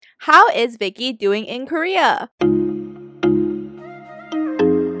How is Vicky doing in Korea?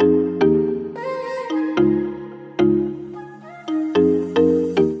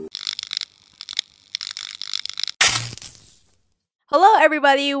 Hello,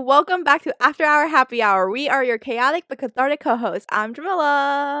 everybody. Welcome back to After Hour Happy Hour. We are your chaotic but cathartic co-hosts. I'm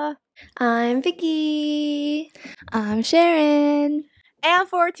Jamila. I'm Vicky. I'm Sharon. And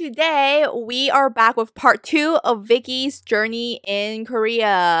for today, we are back with part 2 of Vicky's journey in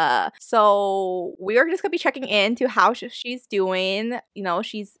Korea. So we're just going to be checking into how she's doing. You know,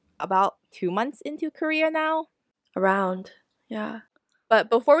 she's about 2 months into Korea now. Around. Yeah. But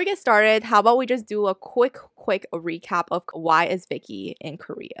before we get started, how about we just do a quick recap of why is Vicky in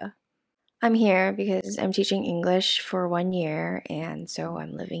Korea? I'm here because I'm teaching English for 1 year, and so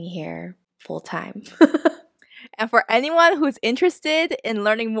I'm living here full time. And for anyone who's interested in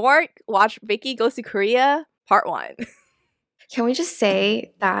learning more, watch Vicky Goes to Korea Part 1. Can we just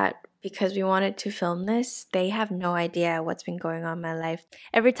say that because we wanted to film this, they have no idea what's been going on in my life.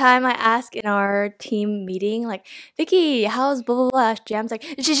 Every time I ask in our team meeting, like, Vicky, how's blah, blah, blah, Jam's like,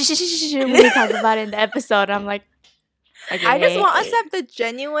 we talk about it in the episode. I'm like, okay. I just want us to have the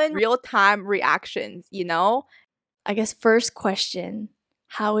genuine real-time reactions, you know? I guess first question,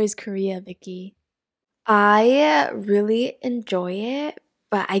 how is Korea, Vicky? I really enjoy it,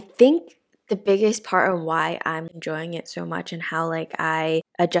 but I think the biggest part of why I'm enjoying it so much and how like I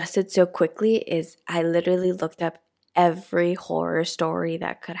adjusted so quickly is I literally looked up every horror story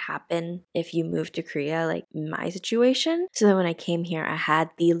that could happen if you move to Korea, like my situation. So then when I came here, I had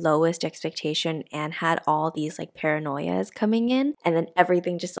the lowest expectation and had all these like paranoias coming in, and then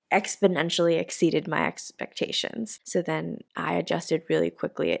everything just exponentially exceeded my expectations. So then I adjusted really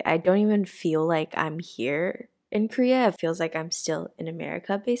quickly. I don't even feel like I'm here in Korea. It feels like I'm still in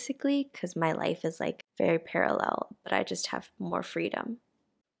America basically, because my life is like very parallel, but I just have more freedom.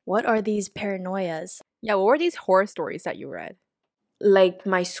 What are these paranoias? Yeah, what were these horror stories that you read? Like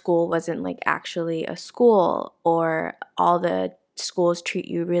my school wasn't like actually a school, or all the schools treat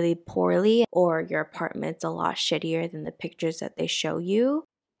you really poorly, or your apartment's a lot shittier than the pictures that they show you.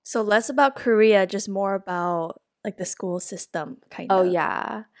 So less about Korea, just more about like the school system kind of. Oh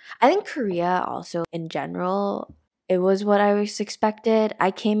yeah. I think Korea also in general, it was what I was expected. I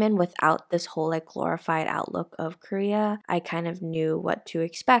came in without this whole like glorified outlook of Korea. I kind of knew what to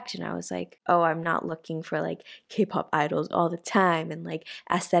expect, and I was like, oh, I'm not looking for like K-pop idols all the time and like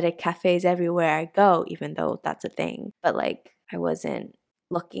aesthetic cafes everywhere I go, even though that's a thing. But like I wasn't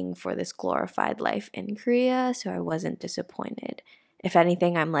looking for this glorified life in Korea, so I wasn't disappointed. If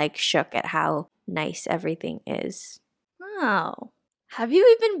anything, I'm like shook at how nice everything is. Wow. Have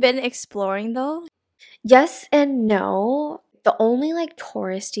you even been exploring though? Yes and no. The only like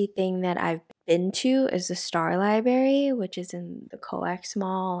touristy thing that I've been to is the Star Library, which is in the COEX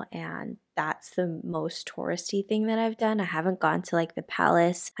Mall, and that's the most touristy thing that I've done. I haven't gone to like the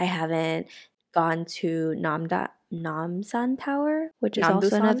palace. I haven't gone to Namsan Tower, which is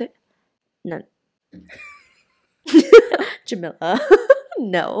also another. No. Jamila.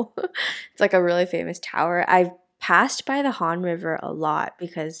 No. It's like a really famous tower. I've passed by the Han River a lot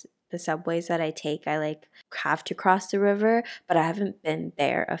because the subways that I take, I like have to cross the river, but I haven't been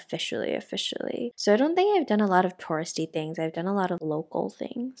there officially. So I don't think I've done a lot of touristy things. I've done a lot of local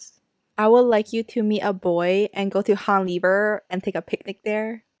things. I would like you to meet a boy and go to Han River and take a picnic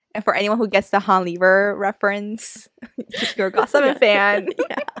there. And for anyone who gets the Han River reference, you're a Gossip fan.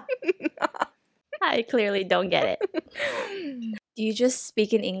 I clearly don't get it. Do you just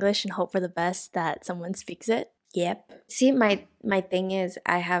speak in English and hope for the best that someone speaks it? Yep. See, my thing is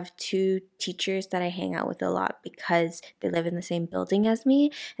I have 2 teachers that I hang out with a lot because they live in the same building as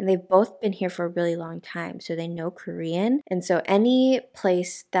me, and they've both been here for a really long time, so they know Korean. And so any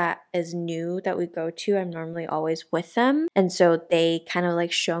place that is new that we go to, I'm normally always with them. And so they kind of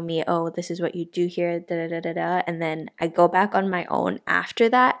like show me, oh, this is what you do here, da da da da da. And then I go back on my own after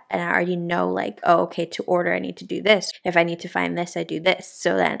that, and I already know like, oh, okay, to order I need to do this. If I need to find this, I do this.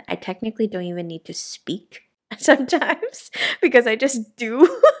 So then I technically don't even need to speak sometimes because I just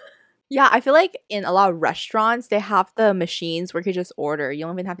do. Yeah, I feel like in a lot of restaurants, they have the machines where you can just order. You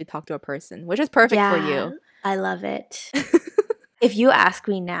don't even have to talk to a person, which is perfect for you. I love it. If you ask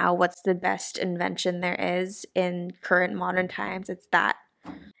me now what's the best invention there is in current modern times, it's that.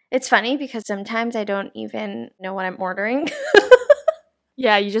 It's funny because sometimes I don't even know what I'm ordering.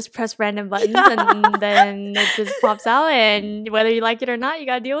 Yeah, you just press random buttons and then it just pops out, and whether you like it or not, you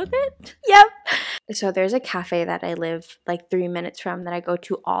gotta deal with it. Yep. So there's a cafe that I live like 3 minutes from that I go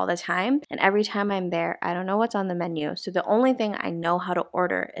to all the time. And every time I'm there, I don't know what's on the menu. So the only thing I know how to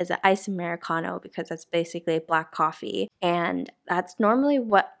order is an iced Americano because that's basically black coffee. And that's normally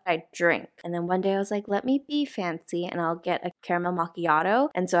what I drink. And then one day I was like, let me be fancy and I'll get a caramel macchiato.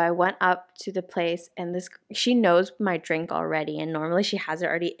 And so I went up to the place and she knows my drink already. And normally she has it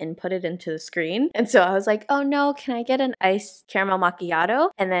already inputted into the screen. And so I was like, oh no, can I get an iced caramel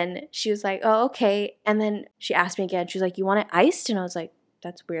macchiato? And then she was like, oh, okay. And then she asked me again, she was like, you want it iced? And I was like,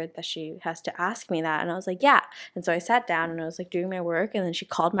 that's weird that she has to ask me that. And I was like, yeah. And so I sat down and I was like doing my work. And then she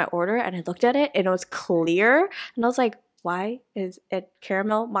called my order and I looked at it and it was clear. And I was like, why is it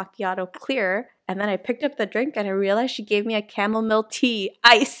caramel macchiato clear? And then I picked up the drink and I realized she gave me a chamomile tea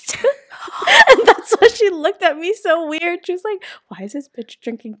iced. And that's why she looked at me so weird. She was like, why is this bitch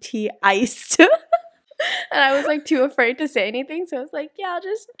drinking tea iced? And I was like too afraid to say anything. So I was like, yeah, I'll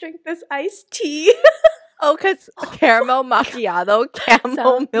just drink this iced tea. Oh, because caramel macchiato,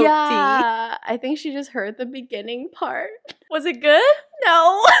 chamomile tea. Yeah, I think she just heard the beginning part. Was it good?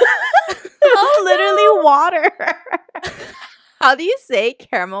 No. It was literally water. How do you say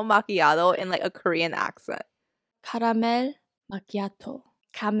caramel macchiato in like a Korean accent? Caramel macchiato.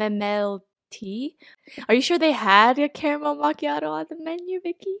 Chamomile tea. Are you sure they had a caramel macchiato on the menu,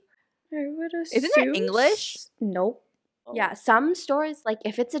 Vicky? I would assume. Isn't it English? Nope. Yeah, some stores, like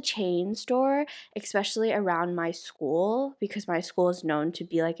if it's a chain store, especially around my school, because my school is known to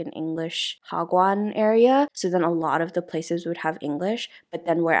be like an English hagwon area, so then a lot of the places would have English, but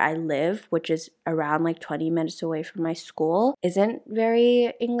then where I live, which is around like 20 minutes away from my school, isn't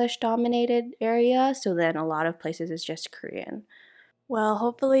very English dominated area, so then a lot of places is just Korean. Well,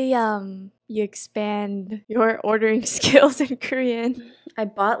 hopefully you expand your ordering skills in Korean. I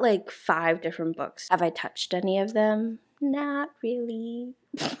bought like 5 different books. Have I touched any of them? Not really.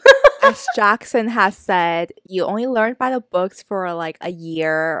 As Jackson has said, you only learn by the books for like a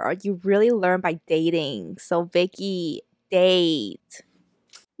year, or you really learn by dating. So Vicky, date.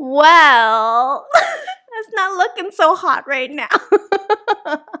 Well, that's not looking so hot right now.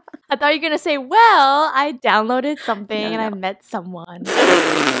 I thought you were going to say, well, I downloaded something and I met someone.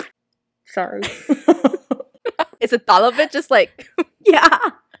 Sorry. Is the thought of it just like... Yeah.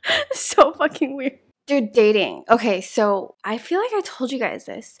 So fucking weird. Dude, dating. Okay, so I feel like I told you guys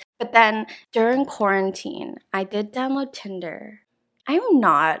this, but then during quarantine, I did download Tinder. I'm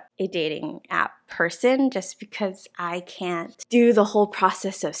not a dating app person just because I can't do the whole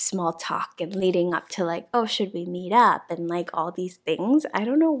process of small talk and leading up to like, oh, should we meet up and like all these things. I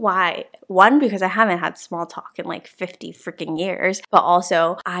don't know why. One, because I haven't had small talk in like 50 freaking years, but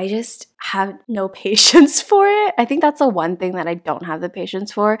also I just have no patience for it. I think that's the one thing that I don't have the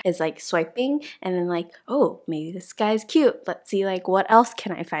patience for is like swiping and then like, oh, maybe this guy's cute. Let's see like what else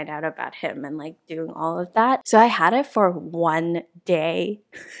can I find out about him and like doing all of that. So I had it for one day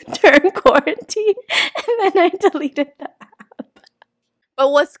during quarantine and then I deleted the app.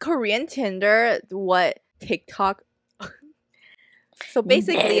 But was Korean Tinder what TikTok? So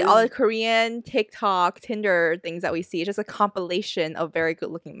basically, all the Korean TikTok, Tinder things that we see is just a compilation of very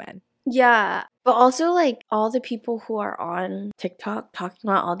good-looking men. Yeah, but also like all the people who are on TikTok talking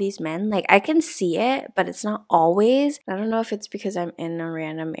about all these men, like I can see it, but it's not always. I don't know if it's because I'm in a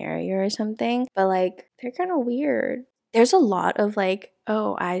random area or something, but like they're kind of weird. There's a lot of like,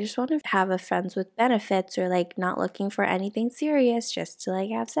 oh, I just want to have a friends with benefits or like not looking for anything serious just to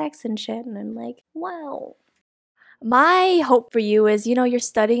like have sex and shit. And I'm like, wow. My hope for you is, you know, you're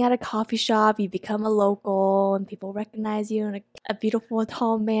studying at a coffee shop, you become a local, and people recognize you, and a beautiful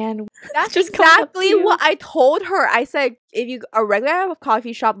tall man. That's just comes up to exactly you. what I told her. I said, if you a regular at a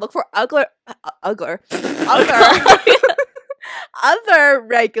coffee shop, look for other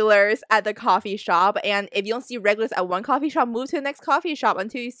regulars at the coffee shop, and if you don't see regulars at one coffee shop, move to the next coffee shop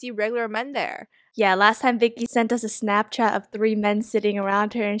until you see regular men there. Yeah, last time Vicky sent us a Snapchat of 3 men sitting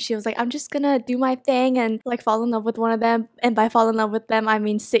around her, and she was like, I'm just gonna do my thing and like fall in love with one of them. And by fall in love with them, I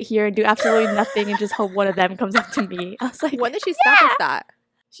mean sit here and do absolutely nothing and just hope one of them comes up to me. I was like, When did she snap us that?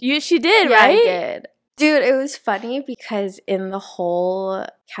 She did, Yeah, right? I did. Dude, it was funny because in the whole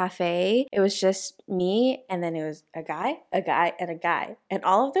cafe, it was just me and then it was a guy, and a guy. And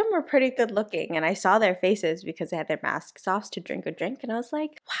all of them were pretty good looking. And I saw their faces because they had their masks off to drink a drink. And I was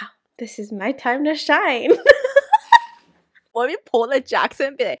like, wow, this is my time to shine. When we pull the Jackson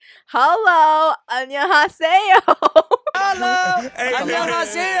and be like, hello, 안녕하세요. Hello,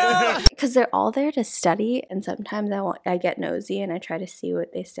 안녕하세요. Because they're all there to study. And sometimes I get nosy and I try to see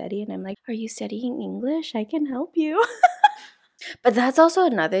what they study. And I'm like, are you studying English? I can help you. But that's also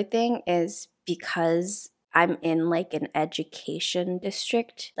another thing is because I'm in like an education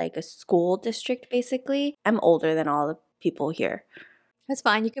district, like a school district basically. I'm older than all the people here. That's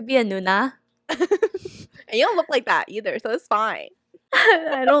fine. You could be a Nuna. And you don't look like that either, so it's fine.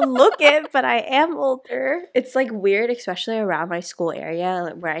 I don't look it, but I am older. It's like weird, especially around my school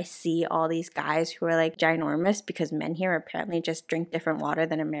area where I see all these guys who are like ginormous because men here apparently just drink different water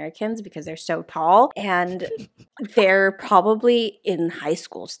than Americans because they're so tall. And they're probably in high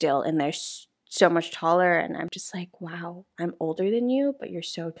school still and they're so much taller. And I'm just like, wow, I'm older than you, but you're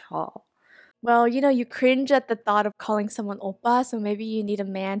so tall. Well, you know, you cringe at the thought of calling someone oppa, so maybe you need a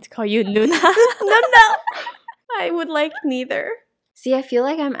man to call you Nuna. No. I would like neither. See, I feel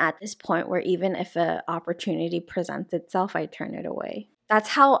like I'm at this point where even if an opportunity presents itself, I turn it away. That's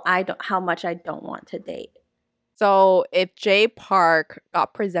how much I don't want to date. So if Jay Park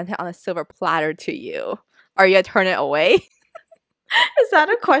got presented on a silver platter to you, are you gonna turn it away? Is that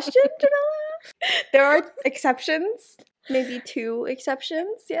a question, Jamila? There are exceptions. Maybe 2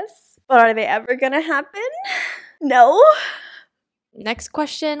 exceptions, yes. But are they ever gonna happen? No. Next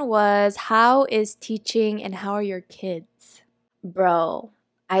question was, how is teaching and how are your kids? Bro,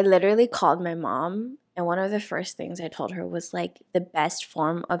 I literally called my mom, and one of the first things I told her was like, the best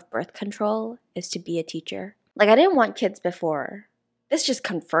form of birth control is to be a teacher. Like, I didn't want kids before. This just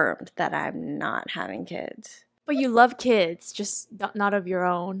confirmed that I'm not having kids. But you love kids, just not of your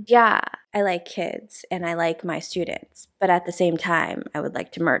own. Yeah, I like kids and I like my students, but at the same time, I would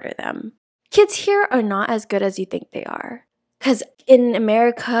like to murder them. Kids here are not as good as you think they are. Because in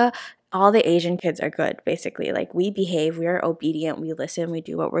America, all the Asian kids are good, basically. Like, we behave, we're obedient, we listen, we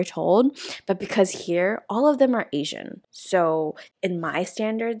do what we're told. But because here, all of them are Asian. So in my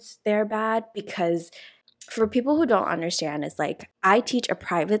standards, they're bad because for people who don't understand, it's like I teach a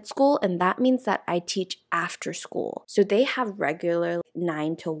private school and that means that I teach after school. So they have regular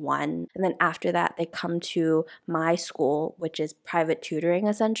 9 to 1 and then after that they come to my school, which is private tutoring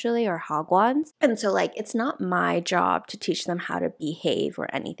essentially, or hagwons. And so like it's not my job to teach them how to behave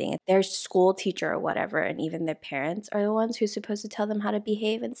or anything. Their school teacher or whatever, and even their parents are the ones who's supposed to tell them how to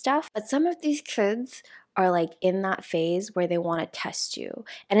behave and stuff. But some of these kids are like in that phase where they want to test you.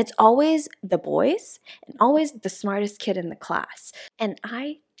 And it's always the boys and always the smartest kid in the class. And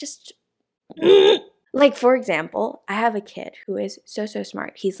I just like, for example, I have a kid who is so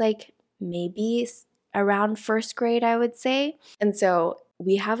smart. He's like maybe around 1st grade, I would say. And so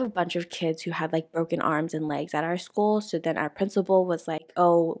we have a bunch of kids who had like broken arms and legs at our school. So then our principal was like,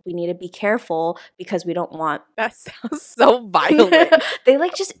 oh, we need to be careful because we don't want. That sounds so violent. They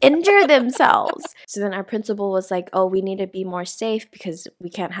like just injure themselves. So then our principal was like, oh, we need to be more safe because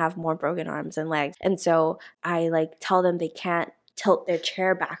we can't have more broken arms and legs. And so I like tell them they can't tilt their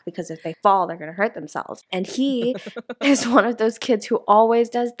chair back because if they fall, they're going to hurt themselves. And he is one of those kids who always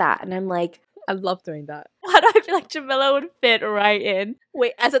does that. And I'm like, I love doing that. Why do I feel like Jamila would fit right in?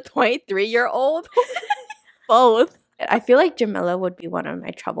 Wait, as a 23-year-old? Both. I feel like Jamila would be one of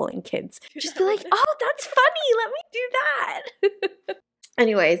my troubling kids. Just be like, oh, that's funny. Let me do that.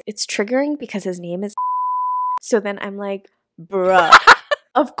 Anyways, it's triggering because his name is so then I'm like, bruh,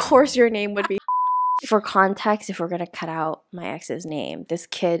 of course your name would be. For context, if we're going to cut out my ex's name, this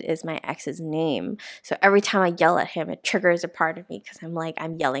kid is my ex's name. So every time I yell at him, it triggers a part of me because I'm like,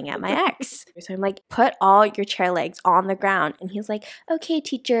 I'm yelling at my ex. So I'm like, put all your chair legs on the ground. And he's like, okay,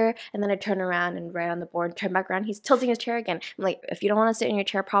 teacher. And then I turn around and right on the board, turn back around. He's tilting his chair again. I'm like, if you don't want to sit in your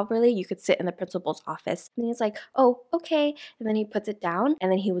chair properly, you could sit in the principal's office. And he's like, oh, okay. And then he puts it down.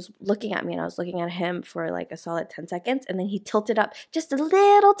 And then he was looking at me and I was looking at him for like a solid 10 seconds. And then he tilted up just a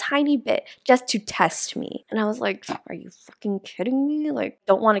little tiny bit just to test me. And I was like, are you fucking kidding me? Like,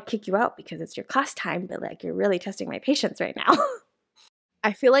 don't want to kick you out because it's your class time, but like you're really testing my patience right now.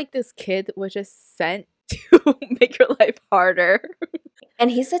 I feel like this kid was just sent to make your life harder.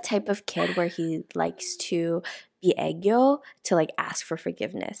 And he's the type of kid where he likes to be aegyo, to like ask for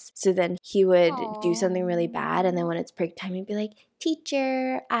forgiveness. So then he would do something really bad and then when it's break time he'd be like,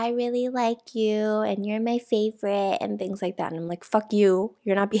 teacher, I really like you and you're my favorite and things like that. And I'm like, fuck you.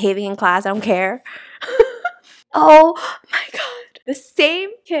 You're not behaving in class. I don't care. Oh my God. The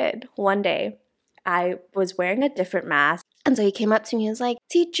same kid. One day I was wearing a different mask. And so he came up to me and was like,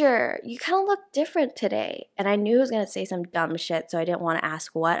 teacher, you kind of look different today. And I knew he was going to say some dumb shit, so I didn't want to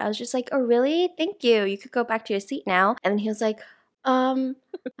ask what. I was just like, oh, really? Thank you. You could go back to your seat now. And then he was like,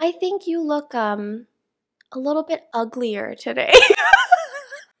 I think you look a little bit uglier today.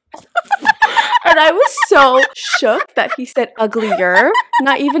 And I was so shook that he said uglier,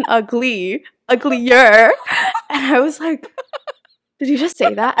 not even ugly, uglier. And I was like, did you just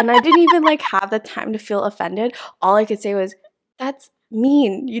say that? And I didn't even like have the time to feel offended. All I could say was, that's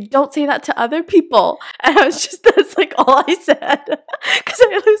mean. You don't say that to other people. And I was just, that's like all I said. Because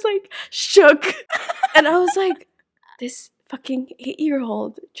I was like shook. And I was like, this fucking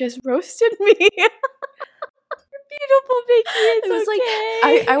 8-year-old just roasted me. Beautiful, Vicky. It's It was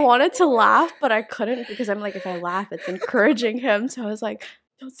okay. like, I wanted to laugh, but I couldn't because I'm like, if I laugh, it's encouraging him. So I was like,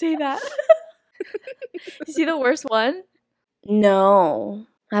 don't say that. You see the worst one? No.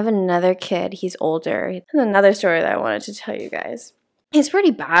 I have another kid. He's older. There's another story that I wanted to tell you guys. He's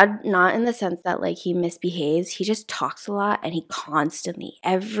pretty bad, not in the sense that like he misbehaves. He just talks a lot and he constantly,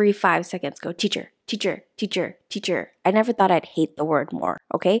 every 5 seconds, go, teacher, teacher, teacher, teacher. I never thought I'd hate the word more,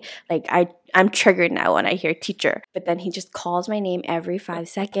 okay? Like I'm triggered now when I hear teacher. But then he just calls my name every 5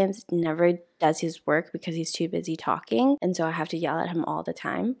 seconds, never does his work because he's too busy talking. And so I have to yell at him all the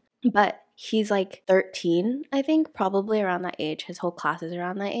time. But he's like 13, I think, probably around that age. His whole class is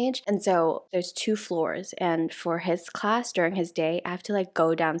around that age. And so there's 2 floors. And for his class during his day, I have to like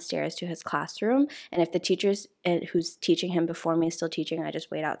go downstairs to his classroom. And if the teacher's who's teaching him before me is still teaching, I just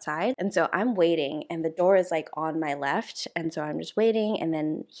wait outside. And so I'm waiting and the door is like on my left. And so I'm just waiting. And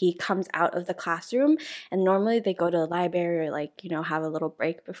then he comes out of the classroom. And normally they go to the library or like, you know, have a little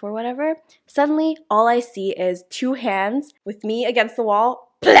break before whatever. Suddenly, all I see is 2 hands with me against the wall.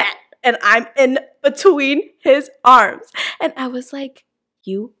 Blah! And I'm in between his arms. And I was like,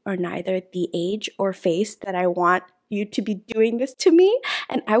 you are neither the age or face that I want you to be doing this to me.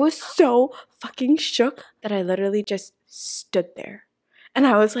 And I was so fucking shook that I literally just stood there. And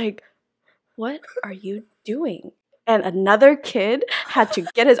I was like, what are you doing? And another kid had to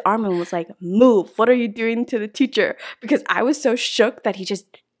get his arm and was like, move. What are you doing to the teacher? Because I was so shook that he just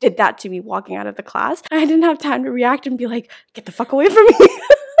did that to me walking out of the class. I didn't have time to react and be like, get the fuck away from me.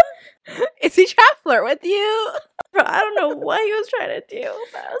 Is he trying to flirt with you? Bro, I don't know what he was trying to do,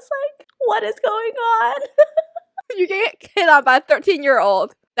 but I was like, what is going on? You get hit on by a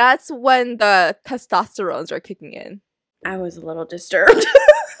 13-year-old. That's when the testosterones are kicking in. I was a little disturbed.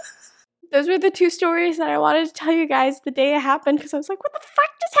 Those were the 2 stories that I wanted to tell you guys the day it happened because I was like, what the fuck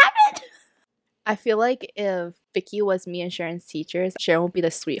just happened? I feel like if Vicky was me and Sharon's teachers, Sharon would be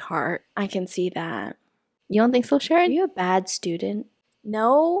the sweetheart. I can see that. You don't think so, Are Sharon? you a bad student?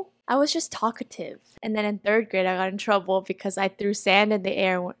 No, I was just talkative. And then in 3rd grade, I got in trouble because I threw sand in the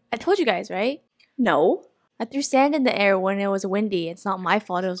air. I told you guys, right? No. I threw sand in the air when it was windy. It's not my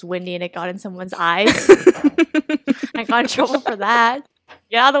fault it was windy and it got in someone's eyes. I got in trouble for that.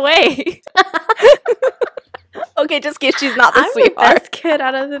 Get out of the way. Okay, just in case she's not the I'm sweetheart. the best kid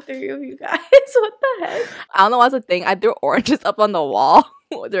out of the 3 of you guys. What the heck? I don't know what's the thing. I threw oranges up on the wall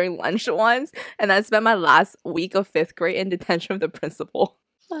during lunch once, and I spent my last week of 5th grade in detention with the principal.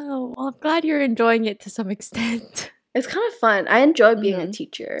 Oh, well, I'm glad you're enjoying it to some extent. It's kind of fun. I enjoy being a Mhm.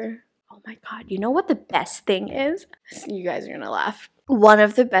 teacher. Oh my god, you know what the best thing is? You guys are gonna laugh. One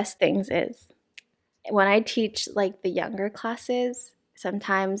of the best things is when I teach like the younger classes,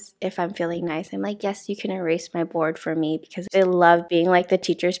 sometimes if I'm feeling nice, I'm like, yes, you can erase my board for me because they love being like the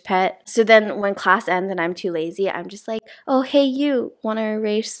teacher's pet. So then when class ends and I'm too lazy, I'm just like, oh, hey, you want to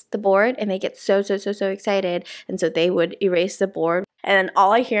erase the board? And they get so excited. And so they would erase the board. And then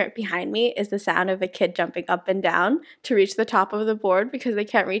all I hear behind me is the sound of a kid jumping up and down to reach the top of the board because they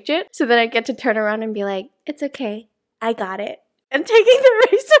can't reach it. So then I get to turn around and be like, it's okay, I got it. And taking the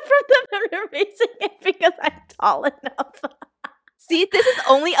eraser from them and erasing it because I'm tall enough. See, this is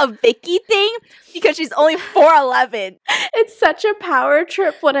only a Vicky thing because she's only 4'11". It's such a power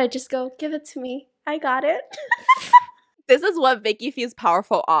trip when I just go, give it to me. I got it. This is what Vicky feels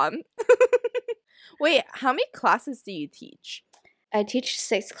powerful on. Wait, how many classes do you teach? I teach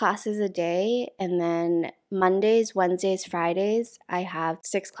 6 classes a day, and then Mondays, Wednesdays, Fridays, I have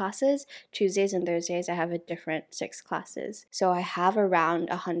 6 classes. Tuesdays and Thursdays, I have a different 6 classes. So I have around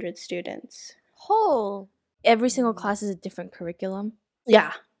 100 students. Oh. Every single class is a different curriculum.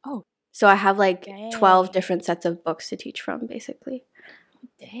 Yeah. Oh. So I have like 12 Dang. different sets of books to teach from, basically.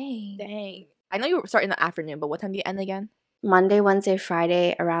 Dang. Dang. I know you start in the afternoon, but what time do you end again? Monday, Wednesday,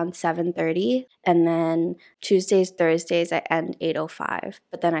 Friday around 7:30, and then Tuesdays, Thursdays I end 8:05,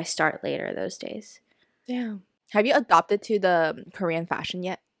 but then I start later those days. Damn. Have you adopted to the Korean fashion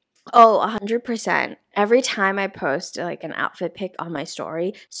yet? Oh, 100%. Every time I post like an outfit pic on my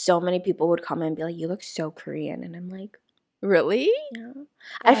story, so many people would comment and be like, you look so Korean, and I'm like, Really? yeah.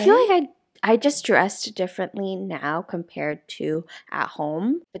 I feel like I just dressed differently now compared to at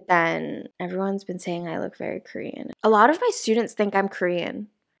home, but then everyone's been saying I look very Korean. A lot of my students think I'm Korean.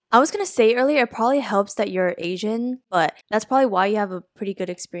 I was going to say earlier, it probably helps that you're Asian, but that's probably why you have a pretty good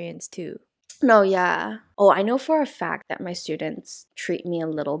experience too. No, yeah. Oh, I know for a fact that my students treat me a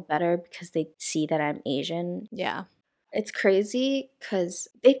little better because they see that I'm Asian. Yeah. It's crazy because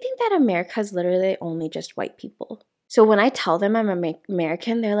they think that America is literally only just white people. So when I tell them I'm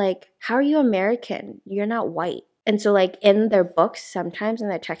American, they're like, how are you American? You're not white. And so like in their books, sometimes in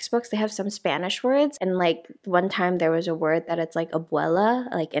their textbooks, they have some Spanish words. And like one time there was a word that it's like abuela,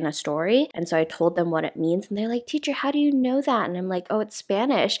 like in a story. And so I told them what it means. And they're like, teacher, how do you know that? And I'm like, oh, it's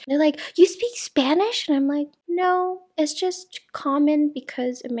Spanish. And they're like, you speak Spanish? And I'm like, no, it's just common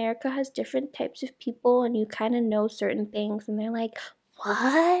because America has different types of people and you kind of know certain things. And they're like,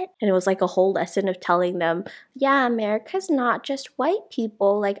 what? And it was like a whole lesson of telling them, yeah, America's not just white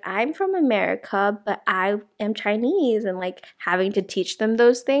people. Like, I'm from America, but I am Chinese, and like having to teach them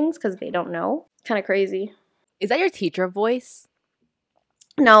those things because they don't know. Kind of crazy. Is that your teacher voice?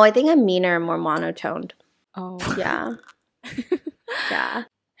 No, I think I'm meaner and more monotoned. Oh. Yeah. Yeah.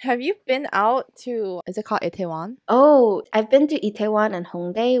 Have you been out to, is it called Itaewon? Oh, I've been to Itaewon and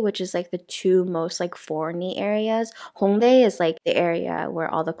Hongdae, which is like the two most like foreigny areas. Hongdae is like the area where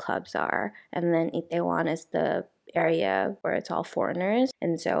all the clubs are, and then Itaewon is the area where it's all foreigners.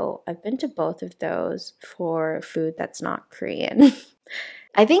 And so I've been to both of those for food that's not Korean.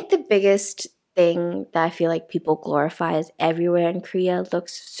 I think the biggest thing that I feel like people glorify is everywhere in Korea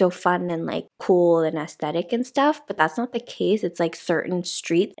looks so fun and like cool and aesthetic and stuff, but that's not the case. It's like certain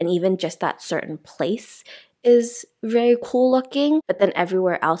streets and even just that certain place is very cool looking, but then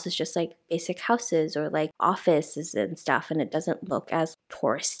everywhere else is just like basic houses or like offices and stuff, and it doesn't look as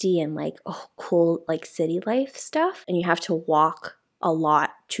touristy and like cool like city life stuff. And you have to walk a lot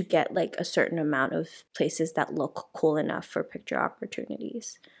to get like a certain amount of places that look cool enough for picture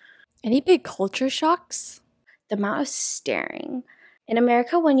opportunities. Any big culture shocks? The amount of staring. In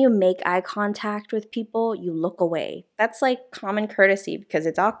America, when you make eye contact with people, you look away. That's like common courtesy because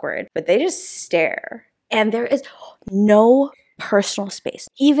it's awkward, but they just stare. And there is no personal space,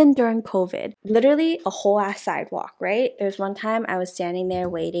 even during COVID. Literally a whole ass sidewalk, right? There's one time I was standing there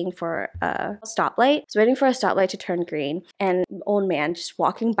waiting for a stoplight. I was waiting for a stoplight to turn green, and an old man just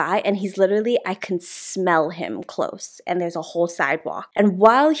walking by, and he's literally, I can smell him close, and there's a whole sidewalk. And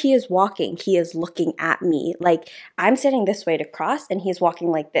while he is walking, he is looking at me. Like, I'm standing this way to cross, and he's walking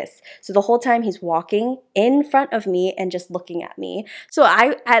like this. So the whole time he's walking in front of me and just looking at me. So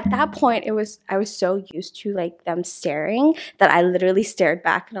at that point, I was so used to like them staring that I literally stared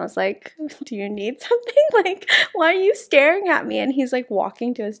back and I was like, do you need something? Like, why are you staring at me? And he's like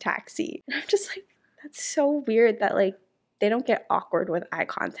walking to his taxi. And I'm just like, that's so weird that like they don't get awkward with eye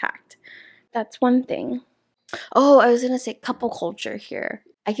contact. That's one thing. Oh, I was gonna say couple culture here.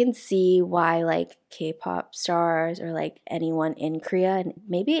 I can see why like K-pop stars or like anyone in Korea and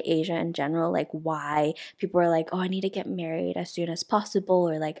maybe Asia in general, like why people are like, oh, I need to get married as soon as possible,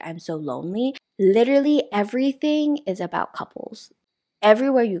 or like I'm so lonely. Literally everything is about couples.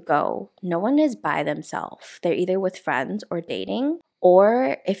 Everywhere you go, no one is by themselves. They're either with friends or dating.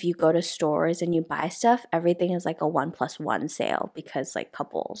 Or if you go to stores and you buy stuff, everything is like a 1+1 sale because like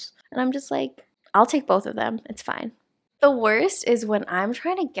couples. And I'm just like, I'll take both of them. It's fine. The worst is when I'm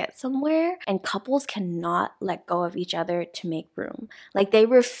trying to get somewhere and couples cannot let go of each other to make room. Like they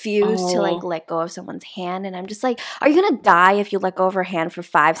refuse to like let go of someone's hand, and I'm just like, are you gonna die if you let go of her hand for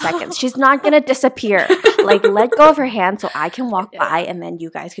 5 seconds? She's not gonna disappear. Like let go of her hand so I can walk by and then you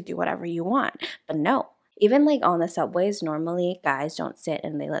guys could do whatever you want. But no. Even like on the subways, normally guys don't sit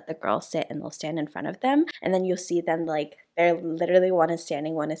and they let the girls sit and they'll stand in front of them. And then you'll see them like they're literally one is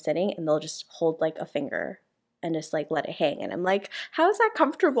standing, one is sitting, and they'll just hold like a finger and just like let it hang. And I'm like, how is that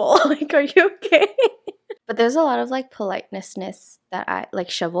comfortable? Like, are you okay? But there's a lot of like politeness that I like,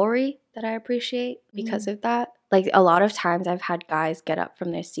 chivalry that I appreciate because of that. Like a lot of times I've had guys get up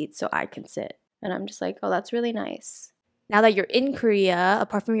from their seats so I can sit. And I'm just like, oh, that's really nice. Now that you're in Korea,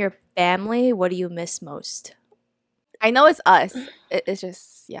 apart from your family, what do you miss most? I know it's us. It's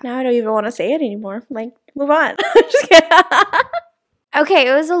just, yeah. Now I don't even want to say it anymore. Like, move on. Just kidding. Okay,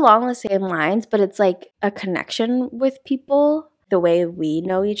 it was along the same lines, but it's like a connection with people, the way we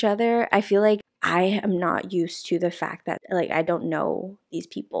know each other. I feel like I am not used to the fact that like I don't know these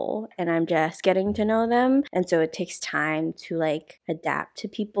people and I'm just getting to know them. And so it takes time to like adapt to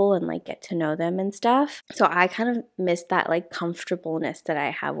people and like get to know them and stuff. So I kind of miss that like comfortableness that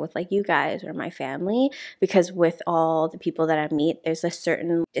I have with like you guys or my family, because with all the people that I meet, there's a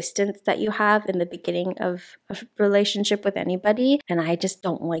certain distance that you have in the beginning of a relationship with anybody. And I just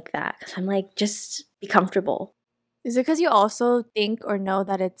don't like that. So I'm like, just be comfortable. Is it because you also think or know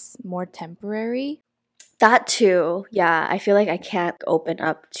that it's more temporary? That too. Yeah, I feel like I can't open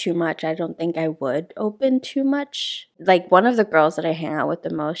up too much. I don't think I would open too much. Like one of the girls that I hang out with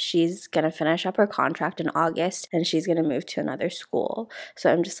the most, she's going to finish up her contract in August and she's going to move to another school.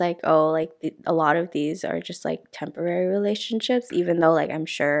 So I'm just like, oh, like a lot of these are just like temporary relationships, even though like I'm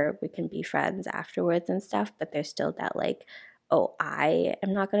sure we can be friends afterwards and stuff, but there's still that like, oh, I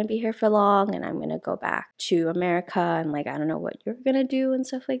am not going to be here for long and I'm going to go back to America and like I don't know what you're going to do and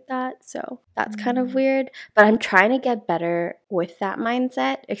stuff like that. So that's kind of weird, but I'm trying to get better with that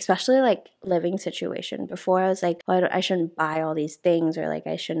mindset, especially like living situation. Before I was like, oh, I shouldn't buy all these things or like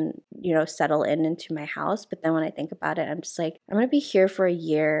I shouldn't, settle into my house. But then when I think about it, I'm just like, I'm going to be here for a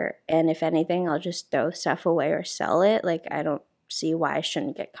year and if anything, I'll just throw stuff away or sell it. Like I don't see why I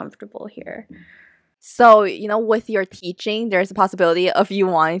shouldn't get comfortable here. So, with your teaching, there's a possibility of you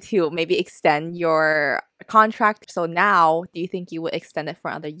wanting to maybe extend your contract. So now, do you think you would extend it for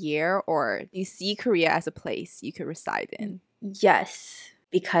another year, or do you see Korea as a place you could reside in? Yes,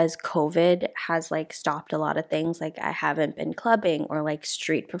 because COVID has like stopped a lot of things. Like I haven't been clubbing or like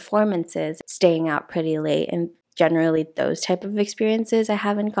street performances, staying out pretty late, and generally those type of experiences I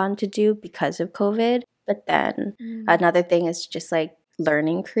haven't gone to do because of COVID. But then another thing is just like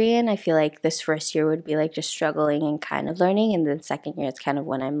learning Korean. I feel like this first year would be like just struggling and kind of learning, and then second year it's kind of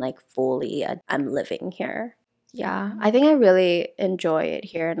when I'm like fully I'm living here. Yeah, I think I really enjoy it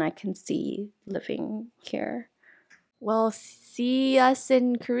here and I can see living here. Well, see us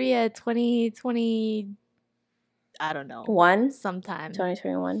in Korea 2020, I don't know. Sometime.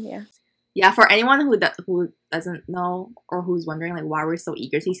 2021, yeah. Yeah, for anyone who doesn't know or who's wondering like why we're so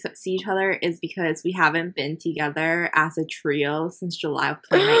eager to see each other is because we haven't been together as a trio since July of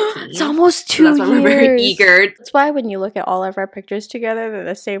 2019. It's almost 2 years. That's why we're very eager. That's why when you look at all of our pictures together, they're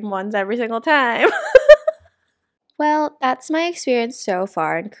the same ones every single time. Well, that's my experience so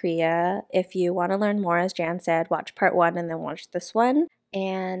far in Korea. If you want to learn more, as Jan said, watch part 1 and then watch this one.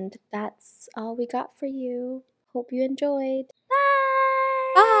 And that's all we got for you. Hope you enjoyed.